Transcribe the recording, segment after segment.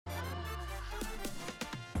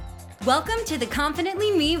Welcome to the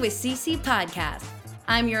Confidently Me with Cece podcast.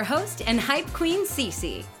 I'm your host and hype queen,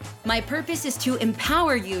 Cece. My purpose is to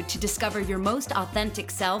empower you to discover your most authentic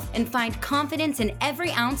self and find confidence in every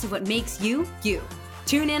ounce of what makes you, you.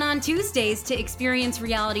 Tune in on Tuesdays to experience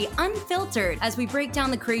reality unfiltered as we break down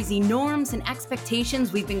the crazy norms and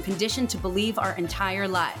expectations we've been conditioned to believe our entire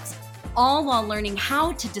lives. All while learning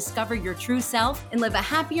how to discover your true self and live a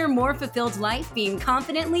happier, more fulfilled life being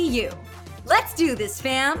confidently you. Let's do this,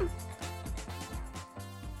 fam!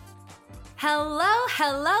 Hello,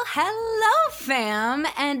 fam,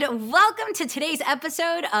 and welcome to today's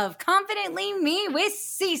episode of Confidently Me with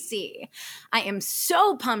Cece. I am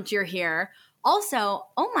so pumped you're here. Also,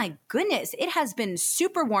 oh my goodness, it has been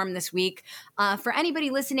super warm this week. For anybody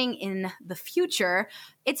listening in the future,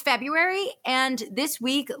 it's February, and this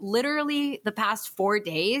week, literally the past 4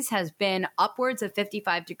 days, has been upwards of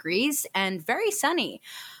 55 degrees and very sunny.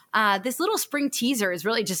 This little spring teaser is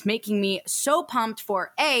really just making me so pumped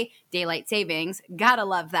for A, daylight savings. Gotta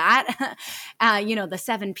love that. The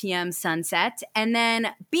 7 p.m. sunset. And then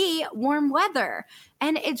B, warm weather.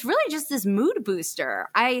 And it's really just this mood booster.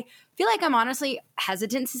 I feel like I'm honestly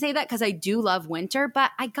hesitant to say that because I do love winter,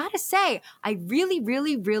 but I gotta say, I really,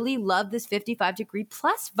 really, really love this 55 degree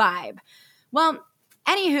plus vibe. Well,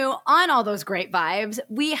 anywho, on all those great vibes,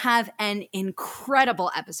 we have an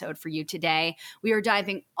incredible episode for you today. We are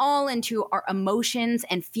diving all into our emotions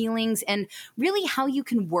and feelings and really how you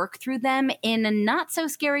can work through them in not so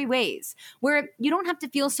scary ways, where you don't have to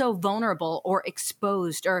feel so vulnerable or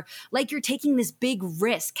exposed or like you're taking this big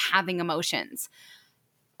risk having emotions.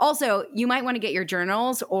 Also, you might want to get your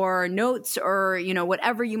journals or notes or,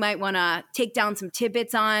 whatever you might want to take down some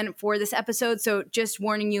tidbits on for this episode. So just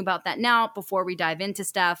warning you about that now before we dive into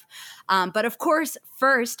stuff. But of course,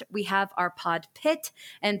 first we have our pod pit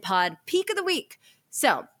and pod peak of the week.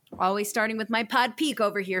 So always starting with my pod peak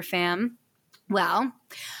over here, fam. Well,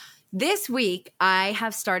 this week, I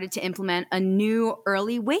have started to implement a new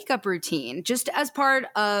early wake-up routine just as part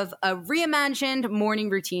of a reimagined morning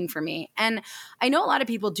routine for me. And I know a lot of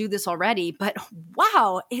people do this already, but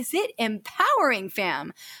wow, is it empowering,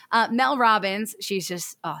 fam? Mel Robbins,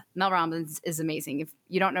 Mel Robbins is amazing. If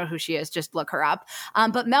you don't know who she is, just look her up.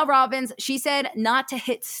 But Mel Robbins, she said not to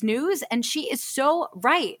hit snooze, and she is so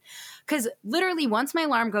right. Because literally once my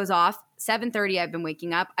alarm goes off, 7:30, I've been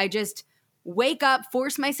waking up, I just wake up,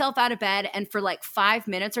 force myself out of bed, and for like 5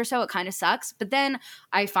 minutes or so, it kind of sucks. But then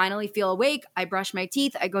I finally feel awake. I brush my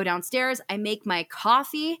teeth. I go downstairs. I make my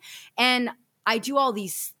coffee. And I do all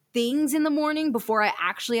these things in the morning before I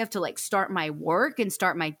actually have to like start my work and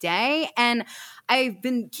start my day. And I've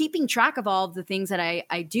been keeping track of all of the things that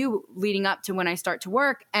I do leading up to when I start to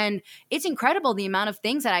work. And it's incredible the amount of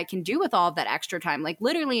things that I can do with all of that extra time, like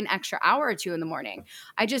literally an extra hour or two in the morning.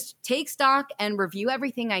 I just take stock and review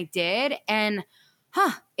everything I did. And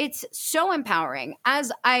it's so empowering.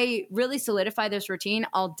 As I really solidify this routine,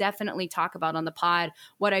 I'll definitely talk about on the pod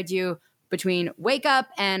what I do between wake up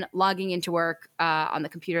and logging into work on the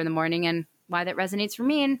computer in the morning and why that resonates for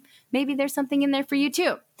me. And maybe there's something in there for you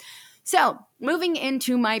too. So moving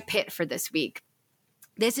into my pit for this week.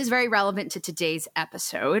 This is very relevant to today's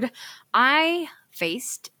episode. I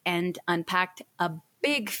faced and unpacked a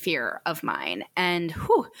big fear of mine. And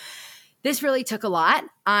this really took a lot.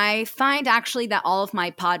 I find actually that all of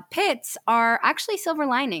my pod pits are actually silver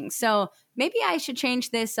linings. So maybe I should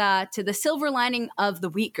change this to the silver lining of the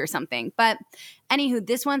week or something. But anywho,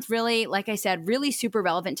 this one's really, like I said, really super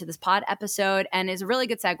relevant to this pod episode and is a really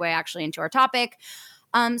good segue actually into our topic.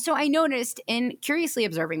 So I noticed in curiously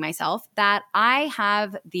observing myself that I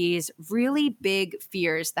have these really big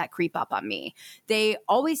fears that creep up on me. They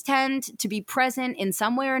always tend to be present in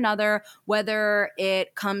some way or another, whether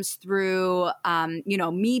it comes through,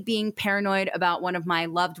 me being paranoid about one of my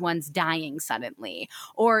loved ones dying suddenly,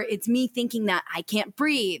 or it's me thinking that I can't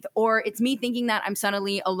breathe, or it's me thinking that I'm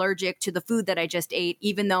suddenly allergic to the food that I just ate,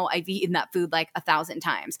 even though I've eaten that food like 1,000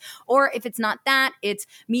 times. Or if it's not that, it's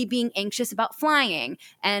me being anxious about flying.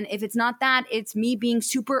 And if it's not that, it's me being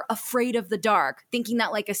super afraid of the dark, thinking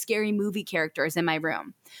that like a scary movie character is in my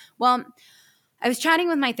room. Well, I was chatting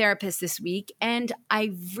with my therapist this week and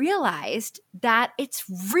I realized that it's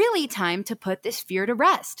really time to put this fear to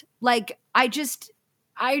rest. Like I just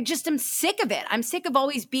am sick of it. I'm sick of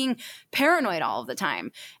always being paranoid all of the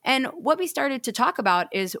time. And what we started to talk about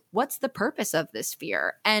is what's the purpose of this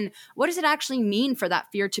fear? And what does it actually mean for that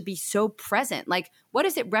fear to be so present? Like, what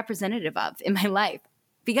is it representative of in my life?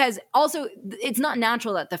 Because also, it's not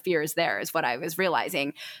natural that the fear is there, is what I was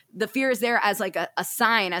realizing. The fear is there as like a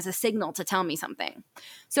sign, as a signal to tell me something.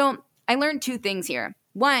 So I learned two things here.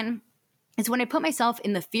 One is when I put myself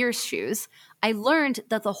in the fear's shoes, I learned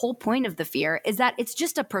that the whole point of the fear is that it's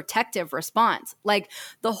just a protective response. Like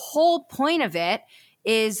the whole point of it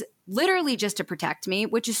is literally just to protect me,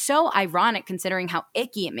 which is so ironic considering how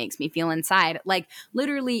icky it makes me feel inside, like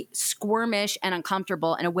literally squirmish and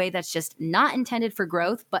uncomfortable in a way that's just not intended for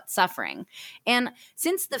growth, but suffering. And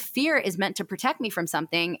since the fear is meant to protect me from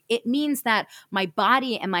something, it means that my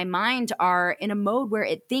body and my mind are in a mode where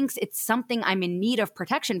it thinks it's something I'm in need of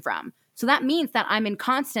protection from. So that means that I'm in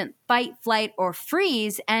constant fight, flight, or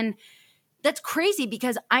freeze. And that's crazy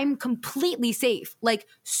because I'm completely safe, like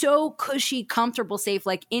so cushy, comfortable, safe,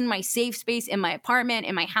 like in my safe space, in my apartment,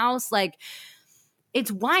 in my house. Like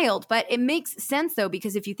it's wild, but it makes sense though,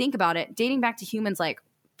 because if you think about it, dating back to humans like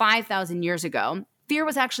 5,000 years ago, fear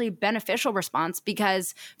was actually a beneficial response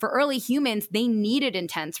because for early humans, they needed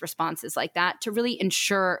intense responses like that to really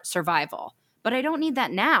ensure survival. But I don't need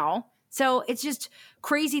that now. So it's just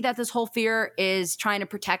crazy that this whole fear is trying to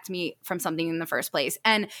protect me from something in the first place.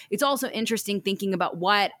 And it's also interesting thinking about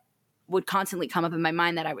what would constantly come up in my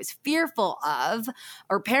mind that I was fearful of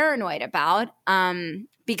or paranoid about,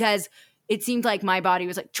 because it seemed like my body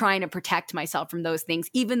was like trying to protect myself from those things,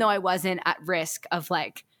 even though I wasn't at risk of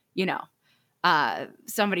like,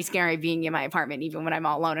 somebody scary being in my apartment, even when I'm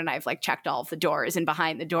all alone and I've like checked all of the doors and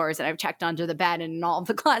behind the doors and I've checked under the bed and in all of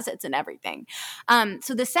the closets and everything.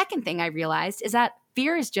 So the second thing I realized is that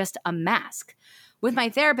fear is just a mask. With my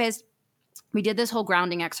therapist, we did this whole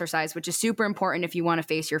grounding exercise, which is super important if you want to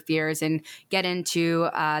face your fears and get into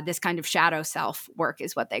this kind of shadow self work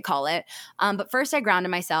is what they call it. But first I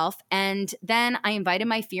grounded myself and then I invited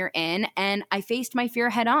my fear in and I faced my fear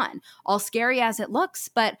head on, all scary as it looks.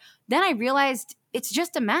 But then I realized it's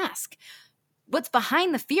just a mask. What's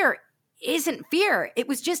behind the fear isn't fear. It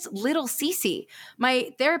was just little Cece.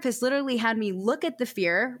 My therapist literally had me look at the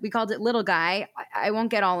fear. We called it little guy. I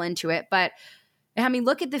won't get all into it, but it had me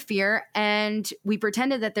look at the fear and we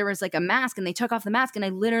pretended that there was like a mask and they took off the mask and I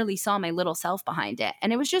literally saw my little self behind it.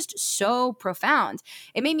 And it was just so profound.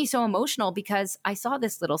 It made me so emotional because I saw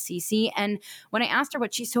this little Cece. And when I asked her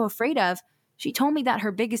what she's so afraid of, she told me that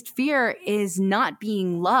her biggest fear is not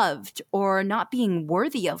being loved or not being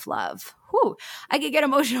worthy of love. Whew, I could get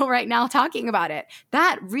emotional right now talking about it.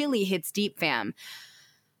 That really hits deep, fam.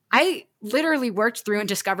 I literally worked through and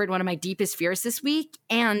discovered one of my deepest fears this week.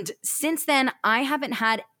 And since then, I haven't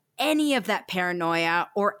had any of that paranoia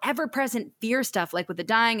or ever present fear stuff, like with the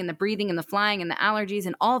dying and the breathing and the flying and the allergies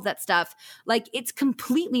and all of that stuff. Like it's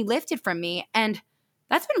completely lifted from me. And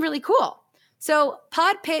that's been really cool. So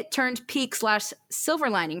pod pit turned peak /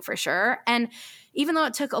 silver lining for sure. And even though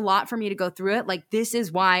it took a lot for me to go through it, like this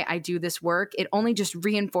is why I do this work. It only just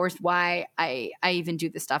reinforced why I even do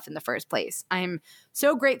this stuff in the first place. I'm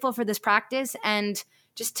so grateful for this practice and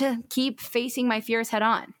just to keep facing my fears head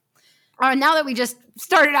on. Now that we just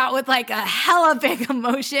started out with like a hella big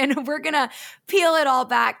emotion, we're going to peel it all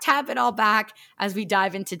back, tap it all back as we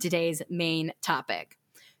dive into today's main topic.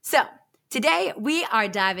 So today, we are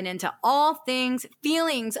diving into all things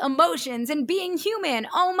feelings, emotions, and being human.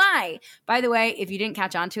 Oh my. By the way, if you didn't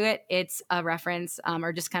catch on to it, it's a reference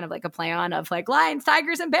or just kind of like a play on of like lions,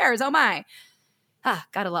 tigers, and bears. Oh my.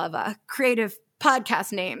 Gotta love creative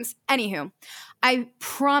podcast names. Anywho, I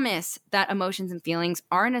promise that emotions and feelings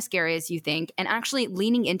aren't as scary as you think, and actually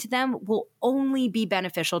leaning into them will only be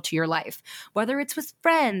beneficial to your life. Whether it's with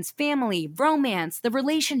friends, family, romance, the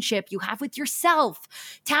relationship you have with yourself,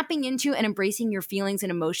 tapping into and embracing your feelings and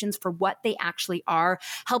emotions for what they actually are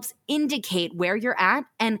helps indicate where you're at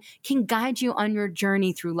and can guide you on your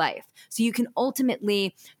journey through life. So you can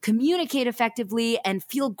ultimately communicate effectively and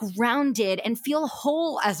feel grounded and feel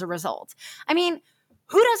whole as a result. I mean,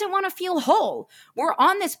 who doesn't want to feel whole? We're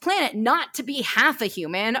on this planet not to be half a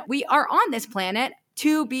human. We are on this planet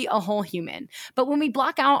to be a whole human. But when we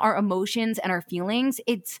block out our emotions and our feelings,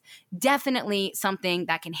 it's definitely something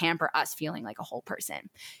that can hamper us feeling like a whole person.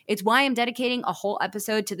 It's why I'm dedicating a whole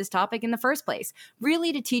episode to this topic in the first place,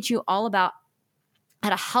 really to teach you all about how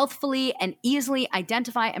to healthfully and easily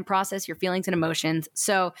identify and process your feelings and emotions.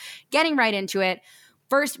 So getting right into it,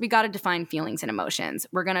 first, we got to define feelings and emotions.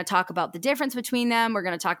 We're going to talk about the difference between them. We're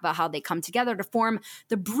going to talk about how they come together to form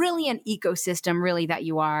the brilliant ecosystem really that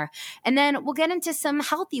you are. And then we'll get into some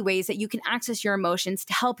healthy ways that you can access your emotions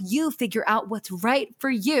to help you figure out what's right for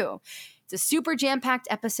you. It's a super jam-packed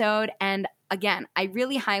episode. And again, I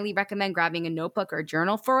really highly recommend grabbing a notebook or a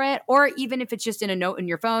journal for it, or even if it's just in a note in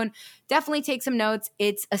your phone, definitely take some notes.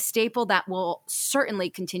 It's a staple that will certainly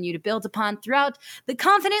continue to build upon throughout the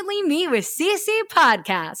Confidently Me with Cece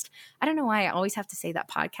podcast. I don't know why I always have to say that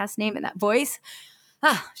podcast name and that voice.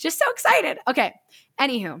 Just so excited. Okay.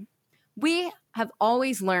 Anywho, We have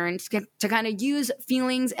always learned to kind of use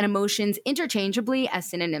feelings and emotions interchangeably as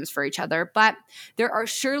synonyms for each other, but there are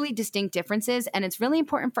surely distinct differences, and it's really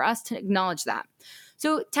important for us to acknowledge that.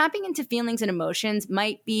 So tapping into feelings and emotions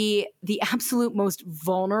might be the absolute most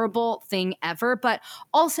vulnerable thing ever, but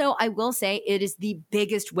also I will say it is the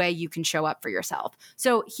biggest way you can show up for yourself.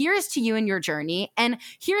 So here's to you and your journey, and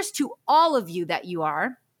here's to all of you that you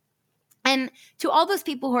are. And to all those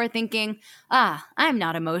people who are thinking, I'm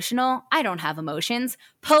not emotional, I don't have emotions,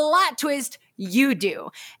 plot twist, you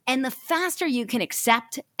do. And the faster you can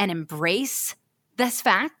accept and embrace this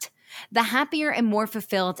fact, the happier and more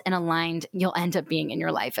fulfilled and aligned you'll end up being in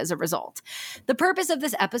your life as a result. The purpose of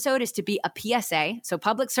this episode is to be a PSA, so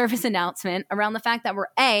public service announcement, around the fact that we're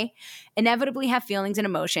inevitably have feelings and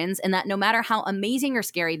emotions, and that no matter how amazing or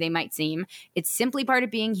scary they might seem, it's simply part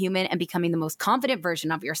of being human and becoming the most confident version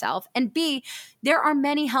of yourself. And B, there are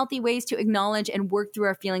many healthy ways to acknowledge and work through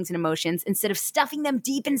our feelings and emotions instead of stuffing them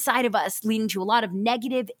deep inside of us, leading to a lot of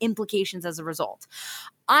negative implications as a result.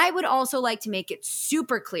 I would also like to make it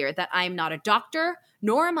super clear that I'm not a doctor,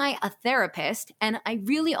 nor am I a therapist, and I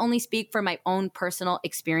really only speak from my own personal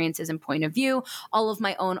experiences and point of view, all of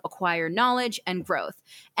my own acquired knowledge and growth.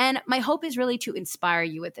 And my hope is really to inspire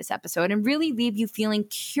you with this episode and really leave you feeling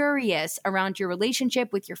curious around your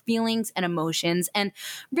relationship with your feelings and emotions, and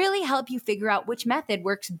really help you figure out which method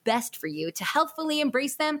works best for you to healthfully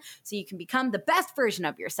embrace them so you can become the best version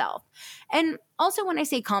of yourself. And also, when I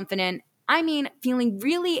say confident, I mean feeling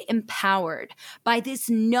really empowered by this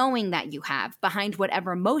knowing that you have behind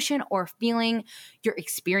whatever emotion or feeling you're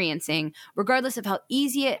experiencing, regardless of how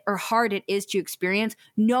easy or hard it is to experience,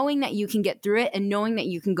 knowing that you can get through it and knowing that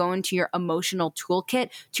you can go into your emotional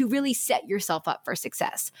toolkit to really set yourself up for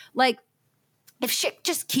success. Like, if shit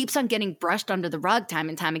just keeps on getting brushed under the rug time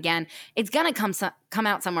and time again, it's going to come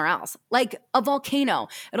out somewhere else. Like a volcano.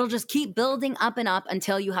 It'll just keep building up and up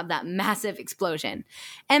until you have that massive explosion.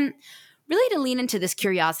 And really, to lean into this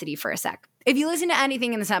curiosity for a sec. If you listen to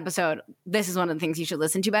anything in this episode, this is one of the things you should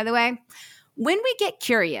listen to, by the way. When we get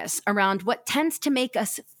curious around what tends to make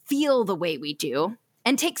us feel the way we do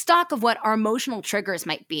and take stock of what our emotional triggers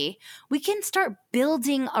might be, we can start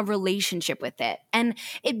building a relationship with it. And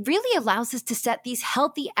it really allows us to set these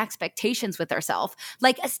healthy expectations with ourselves,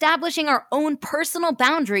 like establishing our own personal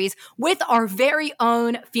boundaries with our very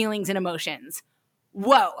own feelings and emotions.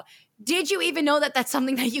 Whoa. Did you even know that that's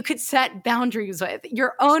something that you could set boundaries with,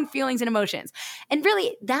 your own feelings and emotions? And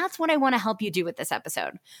really, that's what I want to help you do with this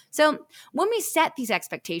episode. So when we set these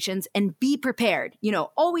expectations and be prepared,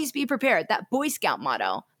 always be prepared, that Boy Scout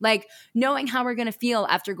motto, like knowing how we're going to feel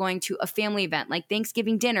after going to a family event like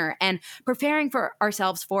Thanksgiving dinner and preparing for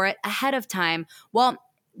ourselves for it ahead of time, well,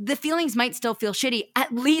 the feelings might still feel shitty.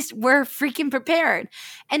 At least we're freaking prepared.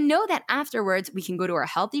 And know that afterwards, we can go to our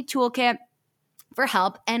healthy toolkit for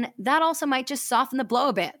help, and that also might just soften the blow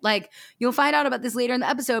a bit. Like, you'll find out about this later in the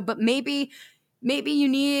episode, but maybe you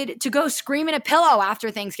need to go scream in a pillow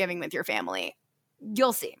after Thanksgiving with your family.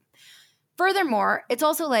 You'll see. Furthermore, it's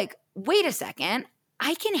also like, wait a second,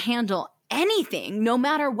 I can handle anything no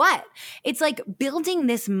matter what. It's like building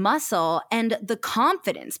this muscle and the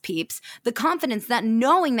confidence, peeps, the confidence that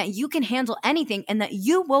knowing that you can handle anything and that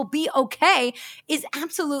you will be okay is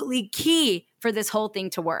absolutely key for this whole thing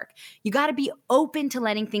to work. You got to be open to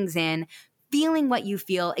letting things in, feeling what you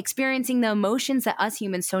feel, experiencing the emotions that us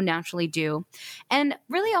humans so naturally do. And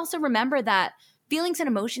really also remember that feelings and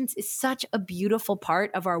emotions is such a beautiful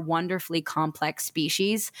part of our wonderfully complex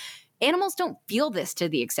species. Animals don't feel this to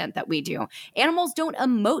the extent that we do. Animals don't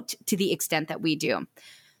emote to the extent that we do.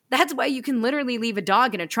 That's why you can literally leave a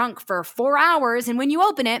dog in a trunk for 4 hours, and when you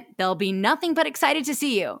open it, they'll be nothing but excited to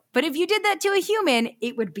see you. But if you did that to a human,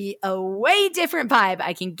 it would be a way different vibe.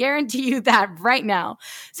 I can guarantee you that right now.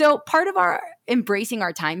 So part of our embracing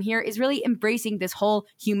our time here is really embracing this whole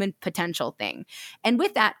human potential thing. And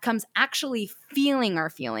with that comes actually feeling our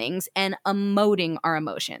feelings and emoting our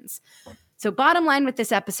emotions. So bottom line with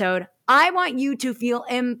this episode, I want you to feel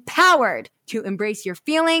empowered to embrace your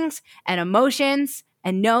feelings and emotions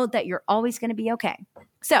and know that you're always going to be okay.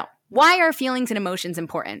 So why are feelings and emotions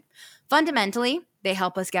important? Fundamentally, they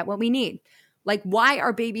help us get what we need. Like, why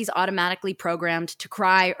are babies automatically programmed to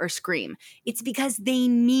cry or scream? It's because they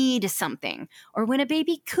need something. Or when a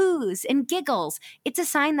baby coos and giggles, it's a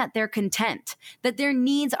sign that they're content, that their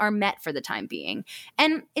needs are met for the time being.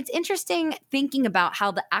 And it's interesting thinking about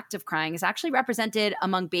how the act of crying is actually represented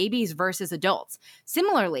among babies versus adults.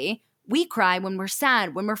 Similarly, we cry when we're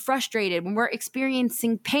sad, when we're frustrated, when we're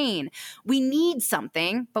experiencing pain. We need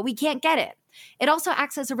something, but we can't get it. It also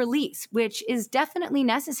acts as a release, which is definitely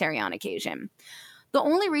necessary on occasion. The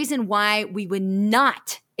only reason why we would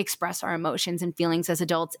not express our emotions and feelings as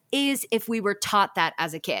adults is if we were taught that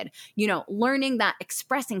as a kid. Learning that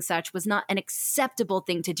expressing such was not an acceptable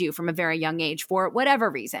thing to do from a very young age for whatever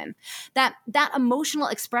reason. That emotional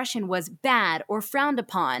expression was bad or frowned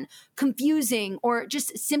upon, confusing, or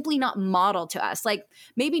just simply not modeled to us. Like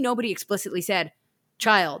maybe nobody explicitly said,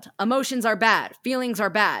 "Child, emotions are bad. Feelings are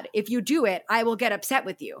bad. If you do it, I will get upset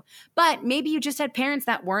with you." But maybe you just had parents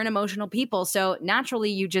that weren't emotional people. So naturally,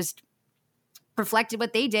 you just reflected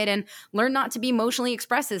what they did and learned not to be emotionally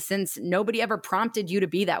expressive since nobody ever prompted you to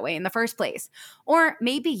be that way in the first place. Or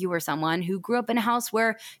maybe you were someone who grew up in a house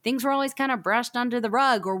where things were always kind of brushed under the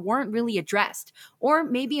rug or weren't really addressed. Or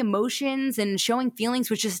maybe emotions and showing feelings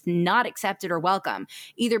was just not accepted or welcome,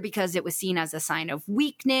 either because it was seen as a sign of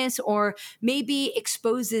weakness or maybe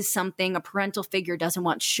exposes something a parental figure doesn't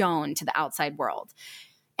want shown to the outside world.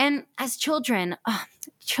 And as children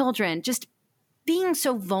just being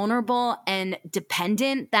so vulnerable and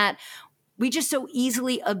dependent that we just so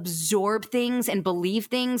easily absorb things and believe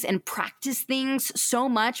things and practice things so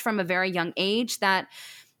much from a very young age that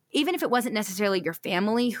even if it wasn't necessarily your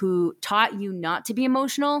family who taught you not to be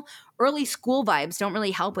emotional, early school vibes don't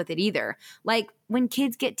really help with it either. Like when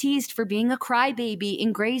kids get teased for being a crybaby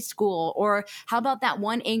in grade school, or how about that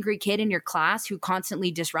one angry kid in your class who constantly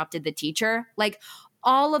disrupted the teacher? Like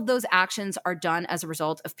all of those actions are done as a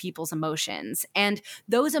result of people's emotions. And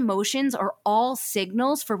those emotions are all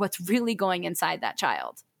signals for what's really going inside that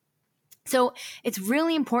child. So it's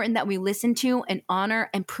really important that we listen to and honor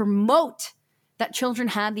and promote that children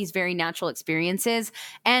have these very natural experiences.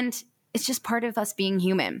 And it's just part of us being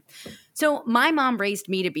human. So my mom raised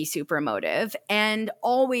me to be super emotive and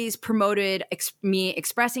always promoted me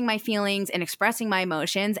expressing my feelings and expressing my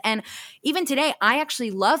emotions. And even today, I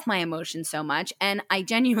actually love my emotions so much. And I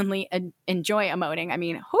genuinely enjoy emoting. I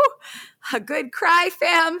mean, a good cry,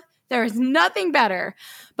 fam. There is nothing better.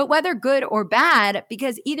 But whether good or bad,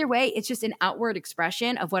 because either way, it's just an outward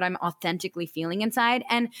expression of what I'm authentically feeling inside.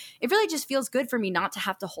 And it really just feels good for me not to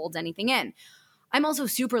have to hold anything in. I'm also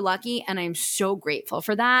super lucky and I'm so grateful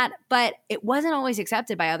for that, but it wasn't always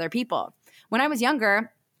accepted by other people. When I was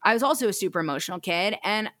younger, I was also a super emotional kid.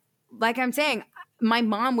 And like I'm saying, my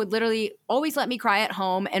mom would literally always let me cry at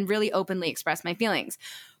home and really openly express my feelings.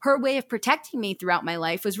 Her way of protecting me throughout my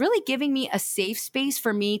life was really giving me a safe space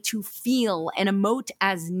for me to feel and emote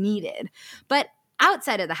as needed. But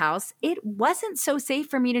outside of the house, it wasn't so safe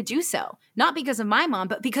for me to do so. Not because of my mom,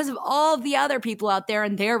 but because of all of the other people out there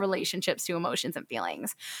and their relationships to emotions and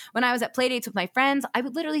feelings. When I was at playdates with my friends, I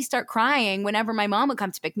would literally start crying whenever my mom would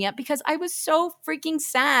come to pick me up because I was so freaking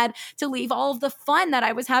sad to leave all of the fun that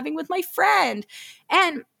I was having with my friend.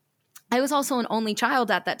 And I was also an only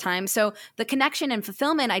child at that time, so the connection and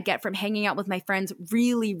fulfillment I'd get from hanging out with my friends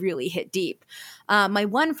really, really hit deep. My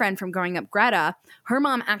one friend from growing up, Greta, her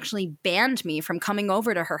mom actually banned me from coming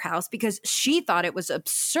over to her house because she thought it was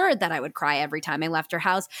absurd that I would cry every time I left her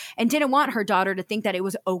house and didn't want her daughter to think that it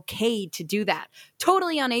was okay to do that.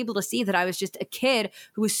 Totally unable to see that I was just a kid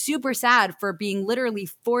who was super sad for being literally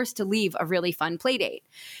forced to leave a really fun play date.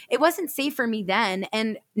 It wasn't safe for me then,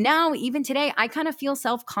 and now, even today, I kind of feel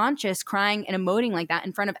self-conscious crying and emoting like that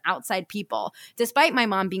in front of outside people, despite my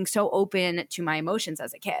mom being so open to my emotions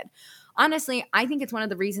as a kid. Honestly, I think it's one of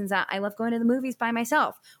the reasons that I love going to the movies by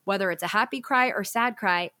myself. Whether it's a happy cry or sad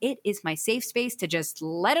cry, it is my safe space to just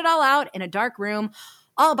let it all out in a dark room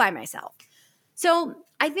all by myself. So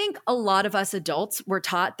I think a lot of us adults were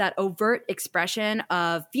taught that overt expression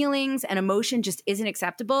of feelings and emotion just isn't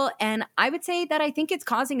acceptable. And I would say that I think it's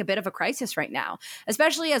causing a bit of a crisis right now,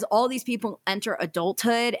 especially as all these people enter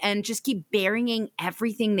adulthood and just keep burying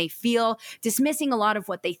everything they feel, dismissing a lot of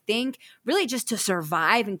what they think, really just to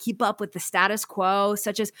survive and keep up with the status quo,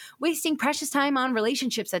 such as wasting precious time on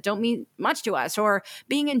relationships that don't mean much to us or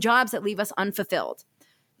being in jobs that leave us unfulfilled.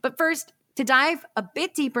 But first, to dive a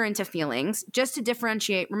bit deeper into feelings, just to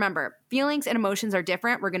differentiate, remember, feelings and emotions are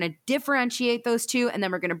different. We're going to differentiate those two, and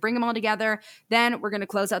then we're going to bring them all together. Then we're going to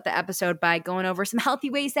close out the episode by going over some healthy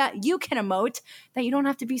ways that you can emote, that you don't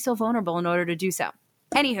have to be so vulnerable in order to do so.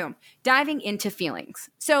 Anywho, diving into feelings.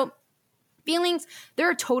 So feelings, they're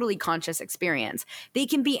a totally conscious experience. They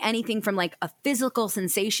can be anything from like a physical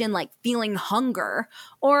sensation like feeling hunger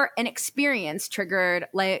or an experience triggered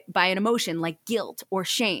by an emotion like guilt or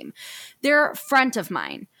shame. They're front of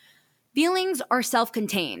mind. Feelings are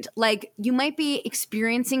self-contained. Like, you might be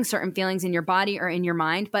experiencing certain feelings in your body or in your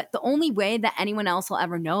mind, but the only way that anyone else will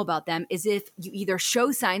ever know about them is if you either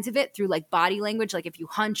show signs of it through like body language, like if you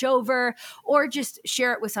hunch over, or just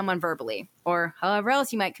share it with someone verbally, or however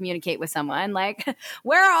else you might communicate with someone. Like,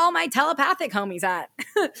 where are all my telepathic homies at?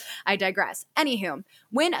 I digress. Anywho,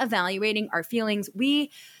 when evaluating our feelings,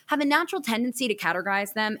 we have a natural tendency to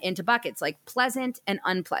categorize them into buckets like pleasant and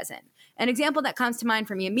unpleasant. An example that comes to mind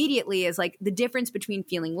for me immediately is like the difference between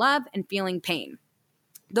feeling love and feeling pain.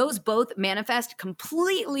 Those both manifest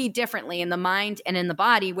completely differently in the mind and in the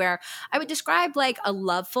body, where I would describe like a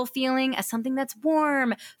loveful feeling as something that's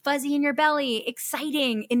warm, fuzzy in your belly,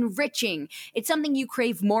 exciting, enriching. It's something you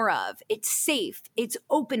crave more of. It's safe. It's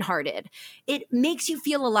open-hearted. It makes you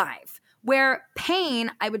feel alive. Where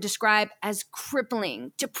pain, I would describe as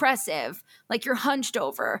crippling, depressive, like you're hunched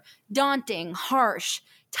over, daunting, harsh,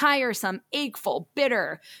 tiresome, acheful,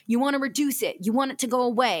 bitter. You want to reduce it. You want it to go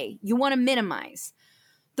away. You want to minimize.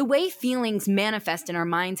 The way feelings manifest in our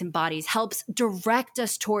minds and bodies helps direct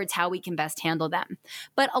us towards how we can best handle them.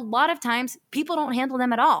 But a lot of times, people don't handle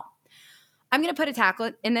them at all. I'm going to put a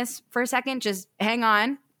tackle in this for a second. Just hang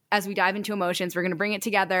on as we dive into emotions. We're going to bring it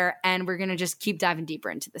together, and we're going to just keep diving deeper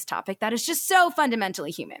into this topic that is just so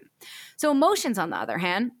fundamentally human. So emotions, on the other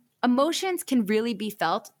hand, emotions can really be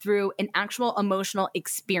felt through an actual emotional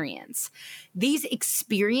experience. These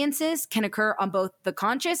experiences can occur on both the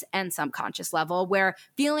conscious and subconscious level, where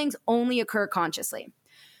feelings only occur consciously.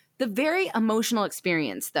 The very emotional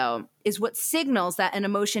experience, though, is what signals that an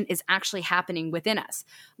emotion is actually happening within us.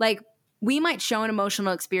 Like, we might show an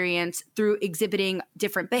emotional experience through exhibiting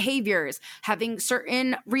different behaviors, having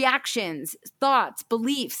certain reactions, thoughts,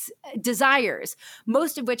 beliefs, desires,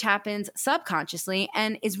 most of which happens subconsciously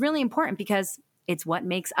and is really important because it's what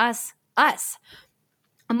makes us us.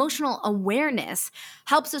 Emotional awareness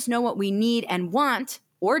helps us know what we need and want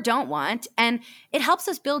or don't want, and it helps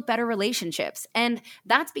us build better relationships. And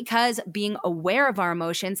that's because being aware of our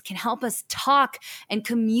emotions can help us talk and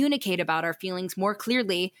communicate about our feelings more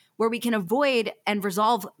clearly, where we can avoid and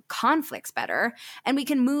resolve conflicts better, and we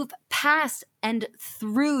can move past and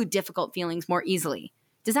through difficult feelings more easily.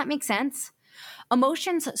 Does that make sense?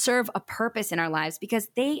 Emotions serve a purpose in our lives because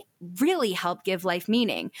they really help give life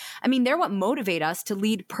meaning. I mean, they're what motivate us to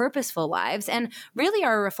lead purposeful lives and really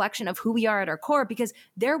are a reflection of who we are at our core, because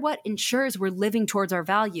they're what ensures we're living towards our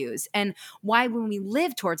values, and why when we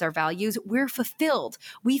live towards our values, we're fulfilled,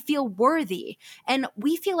 we feel worthy, and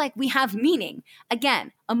we feel like we have meaning.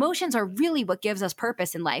 Again, emotions are really what gives us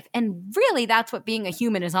purpose in life, and really that's what being a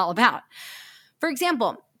human is all about. For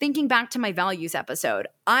example, thinking back to my values episode,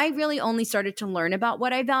 I really only started to learn about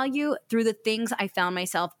what I value through the things I found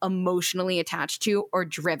myself emotionally attached to or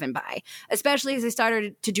driven by, especially as I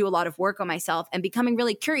started to do a lot of work on myself and becoming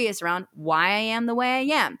really curious around why I am the way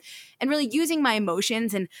I am, and really using my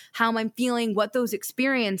emotions and how I'm feeling, what those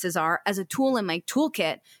experiences are, as a tool in my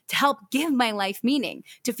toolkit to help give my life meaning,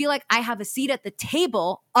 to feel like I have a seat at the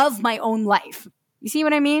table of my own life. You see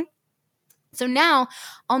what I mean? So now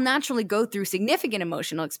I'll naturally go through significant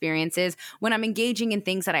emotional experiences when I'm engaging in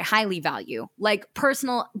things that I highly value, like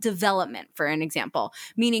personal development, for an example,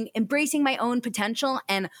 meaning embracing my own potential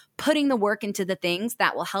and putting the work into the things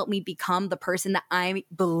that will help me become the person that I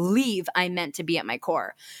believe I'm meant to be at my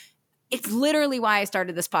core. It's literally why I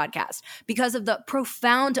started this podcast, because of the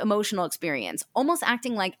profound emotional experience, almost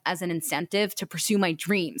acting like as an incentive to pursue my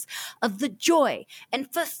dreams, of the joy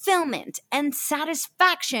and fulfillment and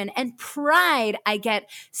satisfaction and pride I get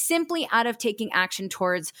simply out of taking action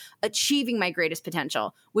towards achieving my greatest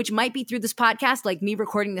potential, which might be through this podcast, like me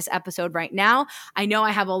recording this episode right now. I know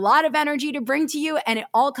I have a lot of energy to bring to you, and it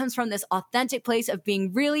all comes from this authentic place of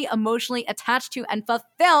being really emotionally attached to and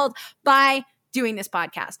fulfilled by doing this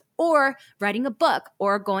podcast, or writing a book,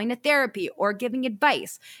 or going to therapy, or giving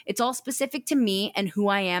advice. It's all specific to me and who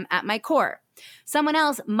I am at my core. Someone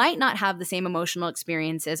else might not have the same emotional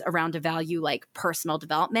experiences around a value like personal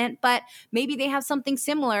development, but maybe they have something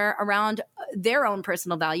similar around their own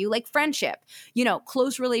personal value, like friendship,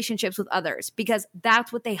 close relationships with others, because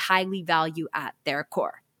that's what they highly value at their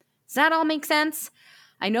core. Does that all make sense?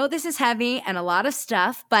 I know this is heavy and a lot of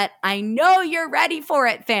stuff, but I know you're ready for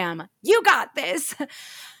it, fam. You got this.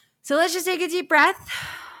 So let's just take a deep breath.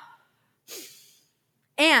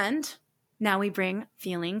 And now we bring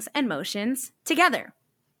feelings and emotions together.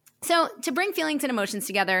 So to bring feelings and emotions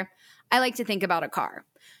together, I like to think about a car.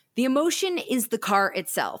 The emotion is the car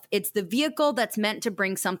itself. It's the vehicle that's meant to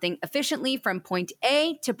bring something efficiently from point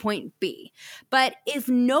A to point B. But if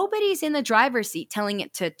nobody's in the driver's seat telling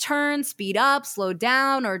it to turn, speed up, slow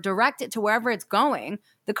down, or direct it to wherever it's going,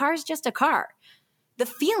 the car's just a car. The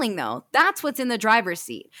feeling, though, that's what's in the driver's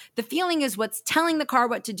seat. The feeling is what's telling the car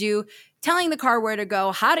what to do, telling the car where to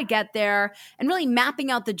go, how to get there, and really mapping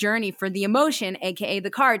out the journey for the emotion, aka the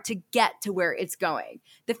car, to get to where it's going.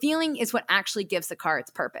 The feeling is what actually gives the car its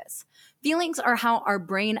purpose. Feelings are how our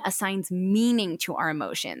brain assigns meaning to our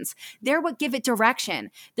emotions. They're what give it direction.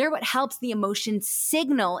 They're what helps the emotion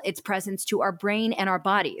signal its presence to our brain and our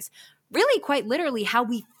bodies. Really, quite literally, how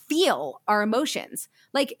we feel our emotions.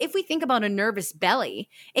 Like if we think about a nervous belly,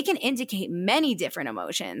 it can indicate many different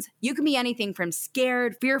emotions. You can be anything from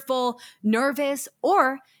scared, fearful, nervous,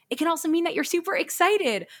 or it can also mean that you're super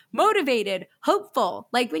excited, motivated, hopeful,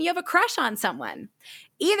 like when you have a crush on someone.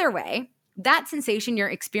 Either way, that sensation you're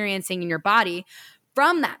experiencing in your body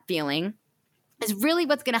from that feeling is really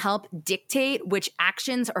what's going to help dictate which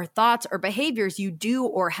actions or thoughts or behaviors you do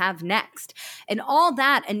or have next. And all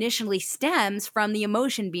that initially stems from the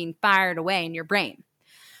emotion being fired away in your brain.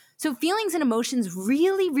 So feelings and emotions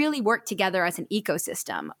really, really work together as an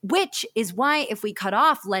ecosystem, which is why if we cut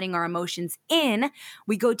off letting our emotions in,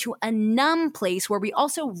 we go to a numb place where we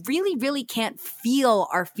also really, really can't feel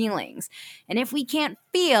our feelings. And if we can't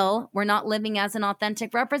feel, we're not living as an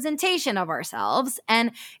authentic representation of ourselves.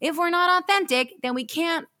 And if we're not authentic, then we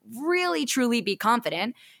can't really, truly be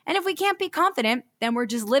confident. And if we can't be confident, then we're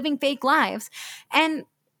just living fake lives. And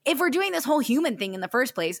if we're doing this whole human thing in the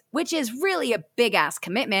first place, which is really a big ass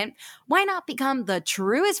commitment, why not become the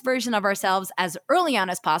truest version of ourselves as early on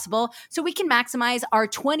as possible so we can maximize our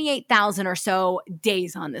 28,000 or so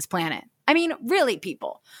days on this planet? I mean, really,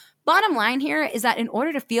 people. Bottom line here is that in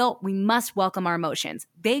order to feel, we must welcome our emotions.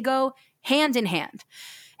 They go hand in hand.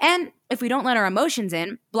 And if we don't let our emotions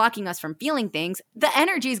in, blocking us from feeling things, the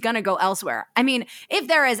energy is going to go elsewhere. I mean, if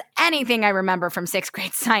there is anything I remember from 6th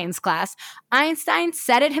grade science class, Einstein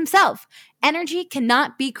said it himself. Energy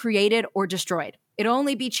cannot be created or destroyed. It'll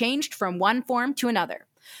only be changed from one form to another.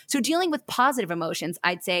 So dealing with positive emotions,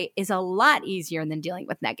 I'd say, is a lot easier than dealing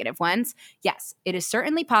with negative ones. Yes, it is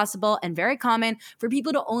certainly possible and very common for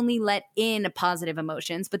people to only let in positive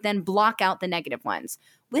emotions, but then block out the negative ones,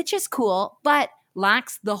 which is cool, but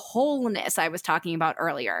lacks the wholeness I was talking about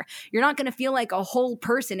earlier. You're not going to feel like a whole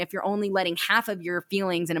person if you're only letting half of your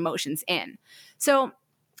feelings and emotions in. So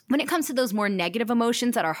when it comes to those more negative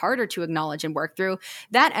emotions that are harder to acknowledge and work through,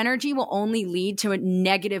 that energy will only lead to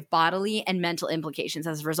negative bodily and mental implications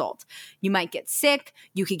as a result. You might get sick,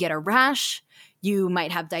 you could get a rash, you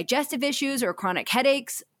might have digestive issues or chronic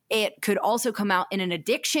headaches. It could also come out in an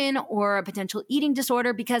addiction or a potential eating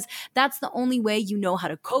disorder because that's the only way you know how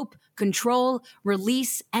to cope, control,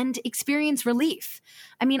 release, and experience relief.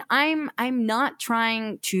 I mean, I'm not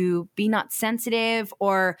trying to be not sensitive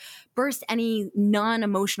or burst any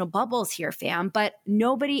non-emotional bubbles here, fam, but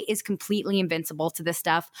nobody is completely invincible to this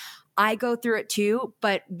stuff. I go through it too,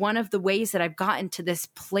 but one of the ways that I've gotten to this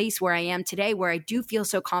place where I am today, where I do feel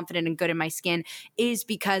so confident and good in my skin, is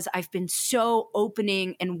because I've been so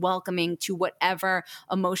opening and welcoming to whatever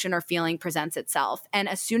emotion or feeling presents itself. And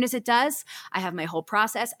as soon as it does, I have my whole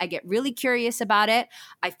process. I get really curious about it.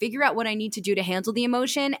 I figure out what I need to do to handle the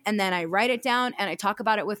emotion, and then I write it down and I talk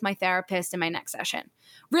about it with my therapist in my next session.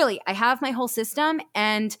 Really, I have my whole system,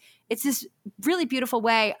 and it's this really beautiful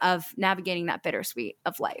way of navigating that bittersweet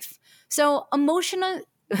of life. So emotions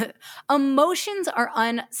are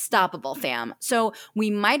unstoppable, fam. So we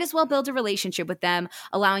might as well build a relationship with them,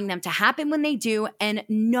 allowing them to happen when they do, and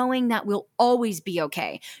knowing that we'll always be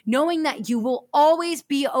okay. Knowing that you will always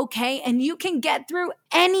be okay and you can get through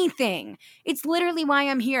anything. It's literally why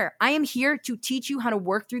I'm here. I am here to teach you how to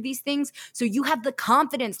work through these things so you have the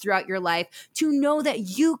confidence throughout your life to know that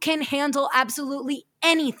you can handle absolutely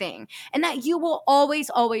anything and that you will always,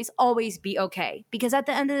 always, always be okay. Because at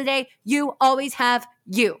the end of the day, you always have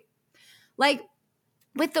you. Like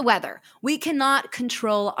with the weather, we cannot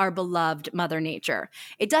control our beloved Mother Nature.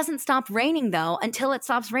 It doesn't stop raining though until it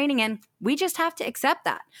stops raining, and we just have to accept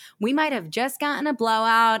that. We might have just gotten a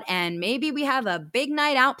blowout and maybe we have a big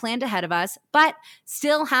night out planned ahead of us, but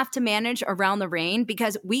still have to manage around the rain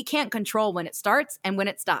because we can't control when it starts and when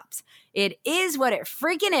it stops. It is what it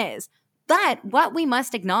freaking is. But what we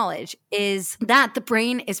must acknowledge is that the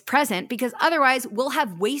brain is present, because otherwise we'll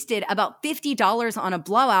have wasted about $50 on a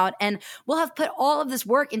blowout and we'll have put all of this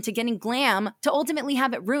work into getting glam to ultimately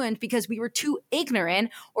have it ruined because we were too ignorant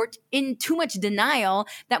or in too much denial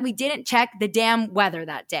that we didn't check the damn weather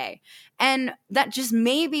that day. And that just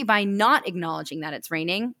maybe by not acknowledging that it's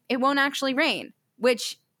raining, it won't actually rain,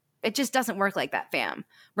 which it just doesn't work like that, fam.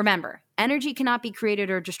 Remember, energy cannot be created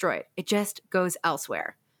or destroyed. It just goes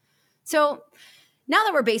elsewhere. So Now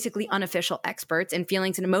that we're basically unofficial experts in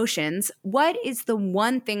feelings and emotions, what is the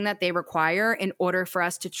one thing that they require in order for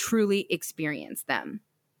us to truly experience them?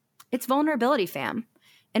 It's vulnerability, fam.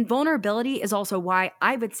 And vulnerability is also why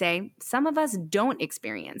I would say some of us don't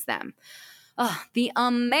experience them. The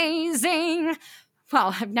amazing,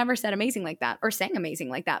 well, I've never said amazing like that or sang amazing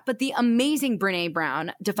like that, but the amazing Brené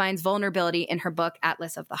Brown defines vulnerability in her book,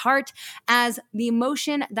 Atlas of the Heart, as the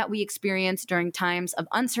emotion that we experience during times of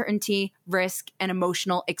uncertainty, risk, and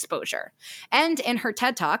emotional exposure. And in her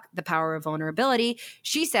TED Talk, The Power of Vulnerability,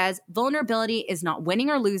 she says vulnerability is not winning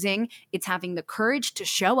or losing, it's having the courage to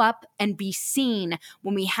show up and be seen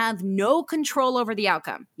when we have no control over the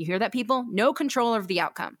outcome. You hear that, people? No control over the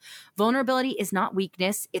outcome. Vulnerability is not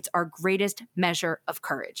weakness, it's our greatest measure of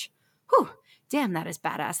courage. Whew, damn, that is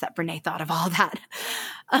badass that Brené thought of all that.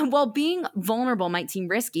 While being vulnerable might seem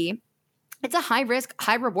risky, it's a high risk,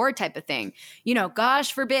 high reward type of thing.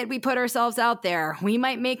 Gosh forbid we put ourselves out there. We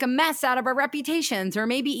might make a mess out of our reputations or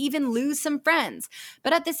maybe even lose some friends.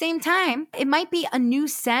 But at the same time, it might be a new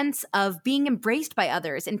sense of being embraced by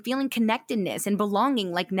others and feeling connectedness and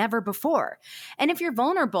belonging like never before. And if you're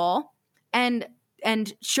vulnerable and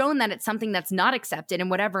shown that it's something that's not accepted in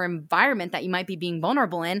whatever environment that you might be being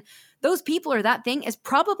vulnerable in, those people or that thing is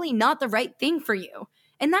probably not the right thing for you.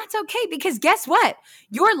 And that's okay, because guess what?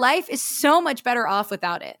 Your life is so much better off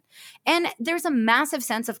without it. And there's a massive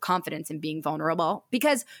sense of confidence in being vulnerable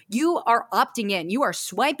because you are opting in. You are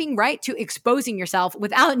swiping right to exposing yourself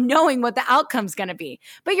without knowing what the outcome's going to be.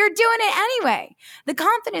 But you're doing it anyway. The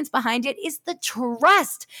confidence behind it is the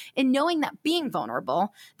trust in knowing that being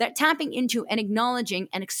vulnerable, that tapping into and acknowledging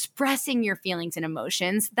and expressing your feelings and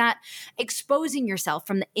emotions, that exposing yourself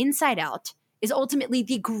from the inside out is ultimately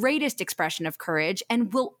the greatest expression of courage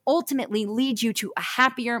and will ultimately lead you to a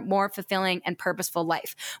happier, more fulfilling, and purposeful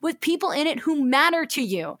life with people in it who matter to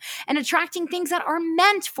you and attracting things that are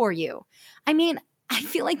meant for you. I mean, I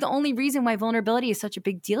feel like the only reason why vulnerability is such a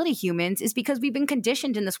big deal to humans is because we've been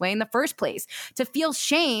conditioned in this way in the first place, to feel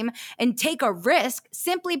shame and take a risk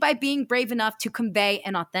simply by being brave enough to convey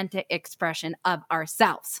an authentic expression of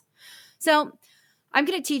ourselves. So, I'm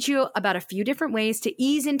going to teach you about a few different ways to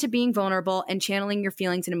ease into being vulnerable and channeling your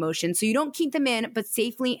feelings and emotions so you don't keep them in, but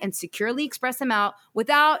safely and securely express them out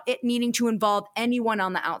without it needing to involve anyone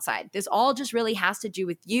on the outside. This all just really has to do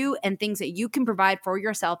with you and things that you can provide for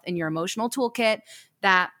yourself in your emotional toolkit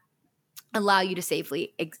that allow you to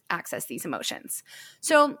safely access these emotions.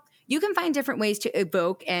 So, you can find different ways to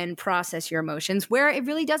evoke and process your emotions where it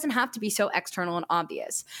really doesn't have to be so external and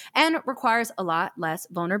obvious and requires a lot less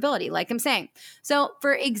vulnerability, like I'm saying. So,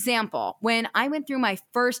 for example, when I went through my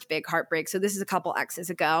first big heartbreak, so this is a couple X's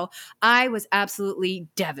ago, I was absolutely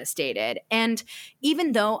devastated. And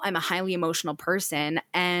even though I'm a highly emotional person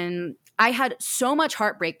and I had so much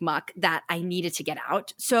heartbreak muck that I needed to get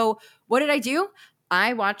out. So, what did I do?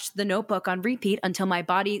 I watched The Notebook on repeat until my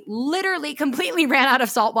body literally completely ran out of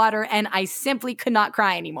salt water and I simply could not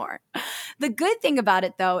cry anymore. The good thing about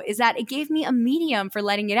it, though, is that it gave me a medium for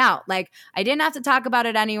letting it out. Like, I didn't have to talk about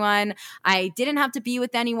it to anyone. I didn't have to be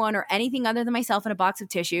with anyone or anything other than myself in a box of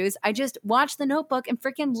tissues. I just watched The Notebook and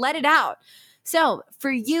freaking let it out. So for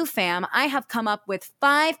you, fam, I have come up with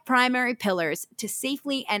 5 primary pillars to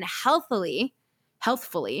safely and healthfully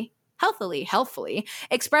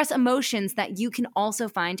express emotions that you can also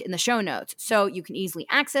find in the show notes. So you can easily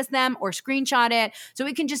access them or screenshot it so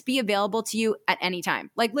it can just be available to you at any time.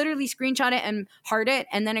 Like literally screenshot it and heart it,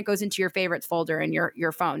 and then it goes into your favorites folder in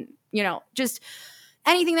your phone. Just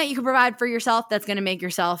anything that you can provide for yourself that's going to make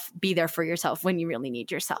yourself be there for yourself when you really need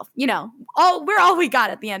yourself. We're all we got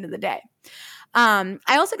at the end of the day. I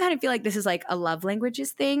also kind of feel like this is like a love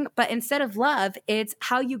languages thing, but instead of love, it's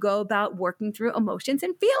how you go about working through emotions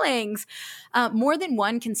and feelings. More than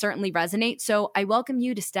one can certainly resonate, so I welcome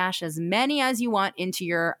you to stash as many as you want into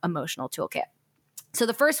your emotional toolkit. So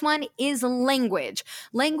the first one is language.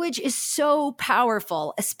 Language is so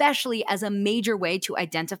powerful, especially as a major way to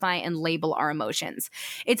identify and label our emotions.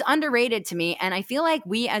 It's underrated to me, and I feel like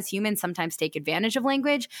we as humans sometimes take advantage of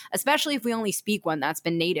language, especially if we only speak one that's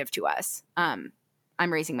been native to us. I'm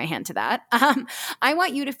raising my hand to that. I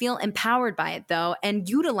want you to feel empowered by it, though, and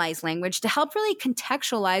utilize language to help really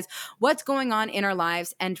contextualize what's going on in our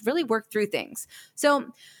lives and really work through things.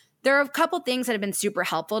 So there are a couple things that have been super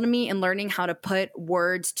helpful to me in learning how to put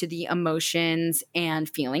words to the emotions and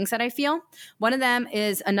feelings that I feel. One of them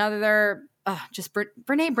is another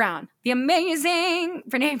Brene Brown, the amazing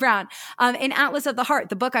Brene Brown, in Atlas of the Heart,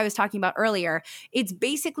 the book I was talking about earlier. It's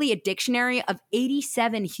basically a dictionary of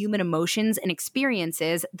 87 human emotions and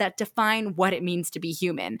experiences that define what it means to be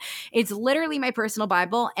human. It's literally my personal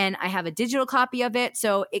Bible, and I have a digital copy of it,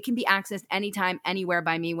 so it can be accessed anytime, anywhere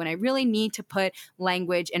by me when I really need to put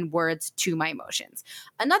language and words to my emotions.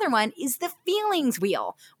 Another one is the Feelings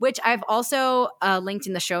Wheel, which I've also linked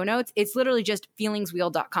in the show notes. It's literally just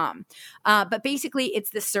feelingswheel.com. But basically, it's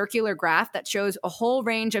this circular graph that shows a whole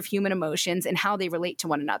range of human emotions and how they relate to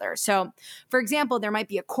one another. So, for example, there might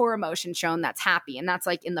be a core emotion shown that's happy, and that's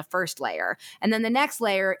like in the first layer. And then the next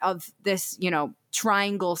layer of this,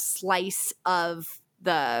 triangle slice of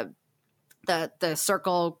the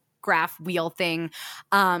circle graph wheel thing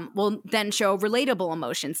will then show relatable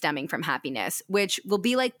emotions stemming from happiness, which will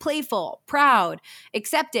be like playful, proud,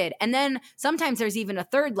 accepted. And then sometimes there's even a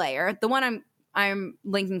third layer. The one I'm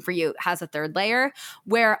linking for you has a third layer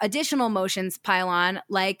where additional emotions pile on,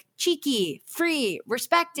 like cheeky, free,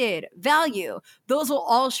 respected, value. Those will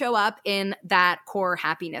all show up in that core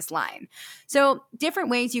happiness line. So different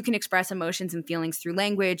ways you can express emotions and feelings through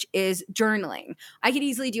language is journaling. I could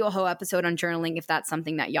easily do a whole episode on journaling if that's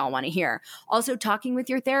something that y'all want to hear. Also talking with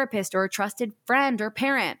your therapist or a trusted friend or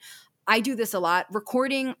parent. I do this a lot,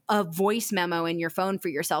 recording a voice memo in your phone for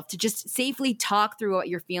yourself to just safely talk through what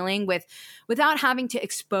you're feeling without having to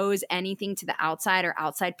expose anything to the outside or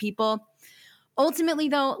outside people. Ultimately,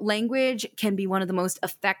 though, language can be one of the most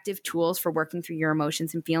effective tools for working through your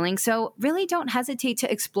emotions and feelings. So really don't hesitate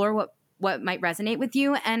to explore what might resonate with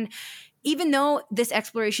you. And even though this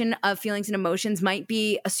exploration of feelings and emotions might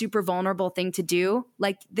be a super vulnerable thing to do,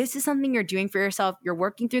 like this is something you're doing for yourself. You're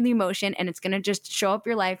working through the emotion and it's going to just show up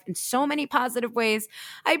your life in so many positive ways.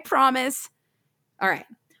 I promise. All right.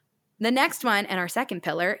 The next one and our second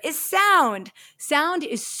pillar is sound. Sound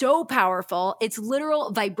is so powerful. It's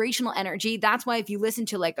literal vibrational energy. That's why if you listen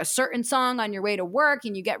to like a certain song on your way to work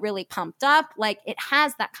and you get really pumped up, like it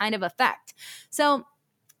has that kind of effect. So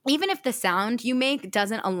even if the sound you make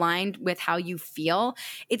doesn't align with how you feel,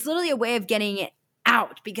 it's literally a way of getting it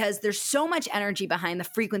out because there's so much energy behind the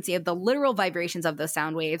frequency of the literal vibrations of those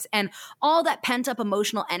sound waves. And all that pent up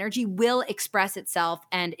emotional energy will express itself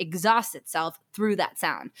and exhaust itself through that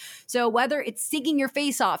sound. So whether it's singing your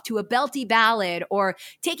face off to a belty ballad or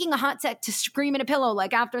taking a hot sec to scream in a pillow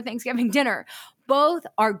like after Thanksgiving dinner, both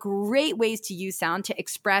are great ways to use sound to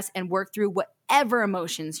express and work through whatever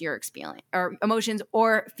emotions you're experiencing or emotions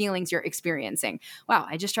or feelings you're experiencing. Wow,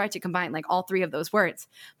 I just tried to combine like all three of those words.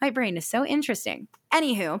 My brain is so interesting.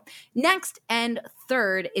 Anywho, next and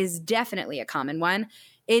third is definitely a common one.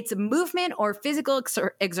 It's movement or physical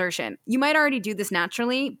exertion. You might already do this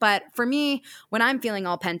naturally, but for me, when I'm feeling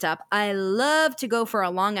all pent up, I love to go for a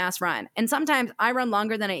long ass run. And sometimes I run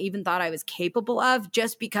longer than I even thought I was capable of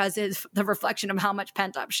just because it's the reflection of how much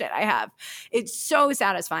pent up shit I have. It's so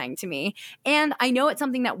satisfying to me. And I know it's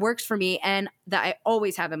something that works for me and that I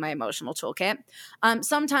always have in my emotional toolkit.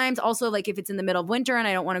 Sometimes also like if it's in the middle of winter and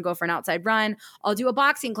I don't want to go for an outside run, I'll do a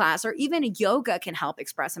boxing class or even yoga can help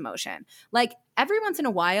express emotion. Like every once in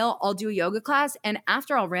a while, I'll do a yoga class and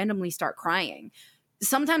after I'll randomly start crying.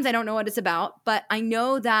 Sometimes I don't know what it's about, but I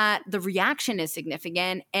know that the reaction is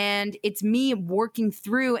significant and it's me working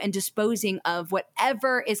through and disposing of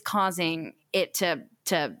whatever is causing it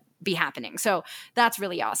to be happening. So that's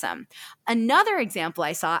really awesome. Another example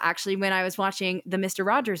I saw actually when I was watching the Mr.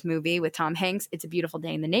 Rogers movie with Tom Hanks, It's a Beautiful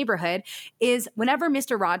Day in the Neighborhood, is whenever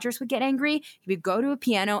Mr. Rogers would get angry, he would go to a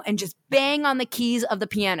piano and just bang on the keys of the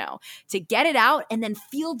piano to get it out and then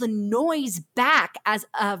feel the noise back as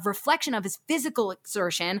a reflection of his physical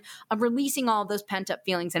exertion of releasing all of those pent up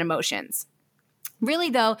feelings and emotions.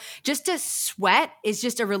 Really, though, just to sweat is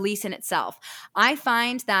just a release in itself. I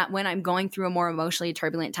find that when I'm going through a more emotionally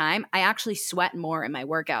turbulent time, I actually sweat more in my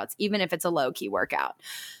workouts, even if it's a low-key workout.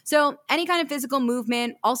 So any kind of physical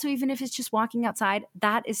movement, also even if it's just walking outside,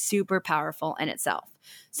 that is super powerful in itself.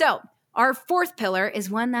 So our fourth pillar is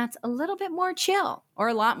one that's a little bit more chill, or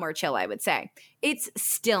a lot more chill, I would say. It's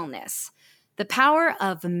stillness. The power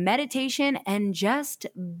of meditation and just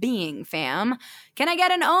being, fam. Can I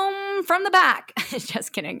get an om from the back?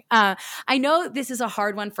 Just kidding. I know this is a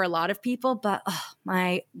hard one for a lot of people, but oh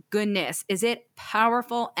my goodness, is it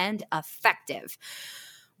powerful and effective?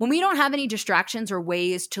 When we don't have any distractions or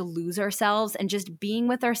ways to lose ourselves and just being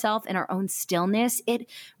with ourselves in our own stillness, it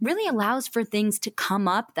really allows for things to come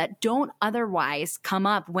up that don't otherwise come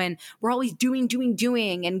up when we're always doing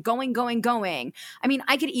and going. I mean,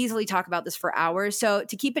 I could easily talk about this for hours. So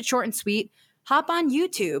to keep it short and sweet, hop on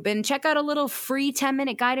YouTube and check out a little free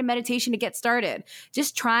 10-minute guided meditation to get started.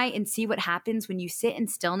 Just try and see what happens when you sit in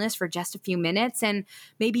stillness for just a few minutes and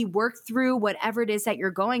maybe work through whatever it is that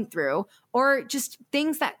you're going through, or just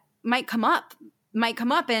things that might come up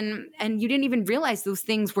and you didn't even realize those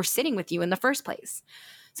things were sitting with you in the first place.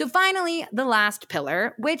 So finally, the last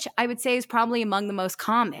pillar, which I would say is probably among the most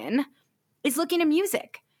common, is looking at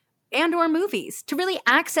music and or movies to really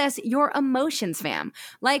access your emotions, fam.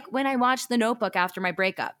 Like when I watched The Notebook after my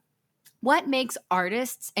breakup. What makes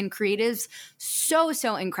artists and creatives so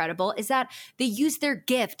incredible is that they use their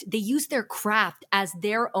gift, they use their craft as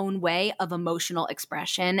their own way of emotional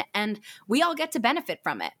expression, and we all get to benefit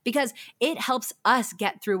from it because it helps us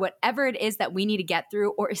get through whatever it is that we need to get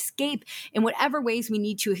through, or escape in whatever ways we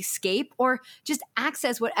need to escape, or just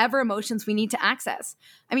access whatever emotions we need to access.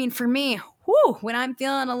 I mean, for me, when I'm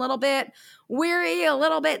feeling a little bit weary, a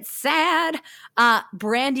little bit sad,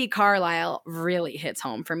 Brandi Carlile really hits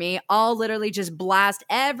home for me. I'll literally just blast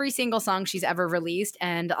every single song she's ever released,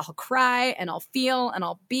 and I'll cry and I'll feel and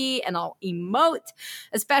I'll be and I'll emote,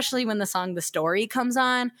 especially when the song The Story comes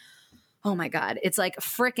on. Oh my God, it's like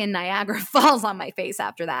frickin' Niagara Falls on my face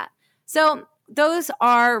after that. So those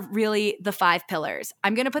are really the 5 pillars.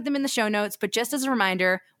 I'm going to put them in the show notes, but just as a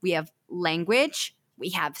reminder, we have language, we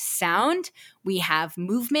have sound, we have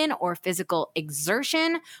movement or physical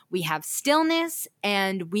exertion, we have stillness,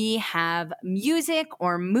 and we have music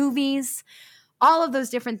or movies. All of those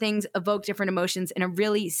different things evoke different emotions in a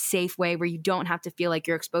really safe way where you don't have to feel like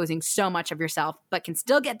you're exposing so much of yourself, but can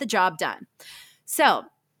still get the job done. So,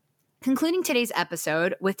 concluding today's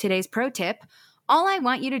episode with today's pro tip, all I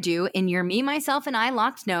want you to do in your Me, Myself, and I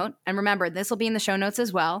locked note, and remember, this will be in the show notes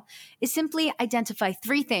as well, is simply identify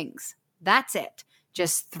 3 things. That's it.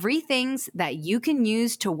 Just 3 things that you can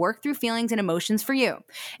use to work through feelings and emotions for you.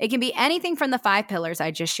 It can be anything from the 5 pillars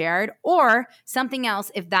I just shared, or something else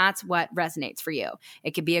if that's what resonates for you.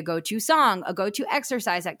 It could be a go-to song, a go-to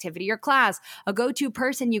exercise activity or class, a go-to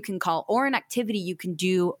person you can call, or an activity you can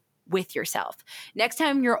do with yourself. Next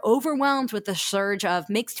time you're overwhelmed with the surge of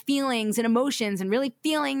mixed feelings and emotions and really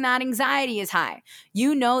feeling that anxiety is high,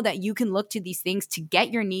 you know that you can look to these things to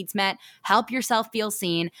get your needs met, help yourself feel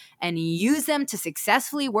seen, and use them to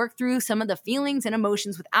successfully work through some of the feelings and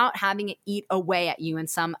emotions without having it eat away at you in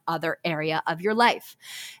some other area of your life.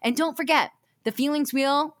 And don't forget, the Feelings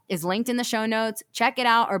Wheel is linked in the show notes. Check it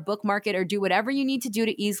out or bookmark it or do whatever you need to do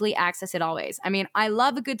to easily access it always. I mean, I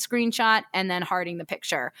love a good screenshot and then hearting the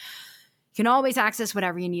picture. You can always access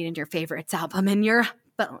whatever you need in your favorites album in your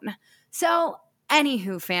phone. So,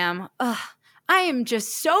 anywho, fam, I am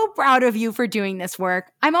just so proud of you for doing this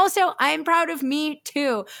work. I'm proud of me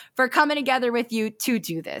too for coming together with you to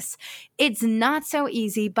do this. It's not so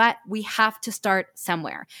easy, but we have to start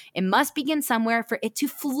somewhere. It must begin somewhere for it to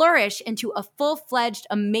flourish into a full-fledged,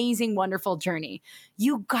 amazing, wonderful journey.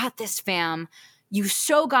 You got this, fam. You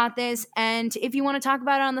so got this. And if you want to talk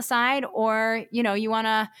about it on the side, or, you want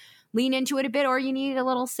to lean into it a bit, or you need a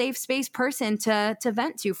little safe space person to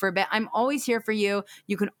vent to for a bit, I'm always here for you.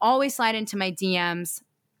 You can always slide into my DMs.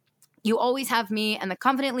 You always have me and the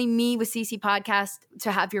Confidently Me with Cece podcast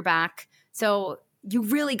to have your back. So you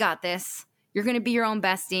really got this. You're going to be your own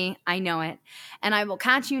bestie. I know it. And I will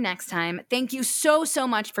catch you next time. Thank you so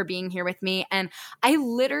much for being here with me. And I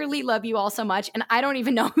literally love you all so much. And I don't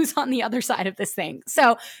even know who's on the other side of this thing.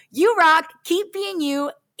 So you rock. Keep being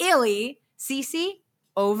you. Illy. Cece,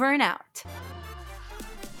 over and out.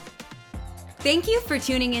 Thank you for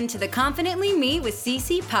tuning in to the Confidently Me with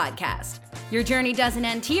Cece podcast. Your journey doesn't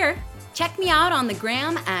end here. Check me out on the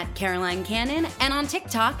gram at Caroline Cannon and on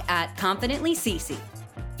TikTok at Confidently Cece.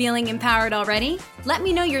 Feeling empowered already? Let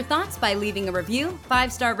me know your thoughts by leaving a review,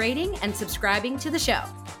 5-star rating, and subscribing to the show.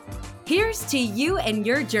 Here's to you and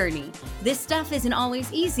your journey. This stuff isn't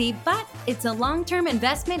always easy, but it's a long-term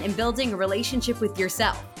investment in building a relationship with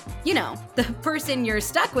yourself. The person you're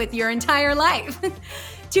stuck with your entire life.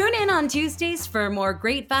 Tune in on Tuesdays for more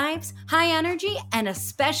great vibes, high energy, and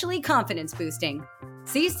especially confidence boosting.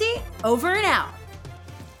 Cece, over and out.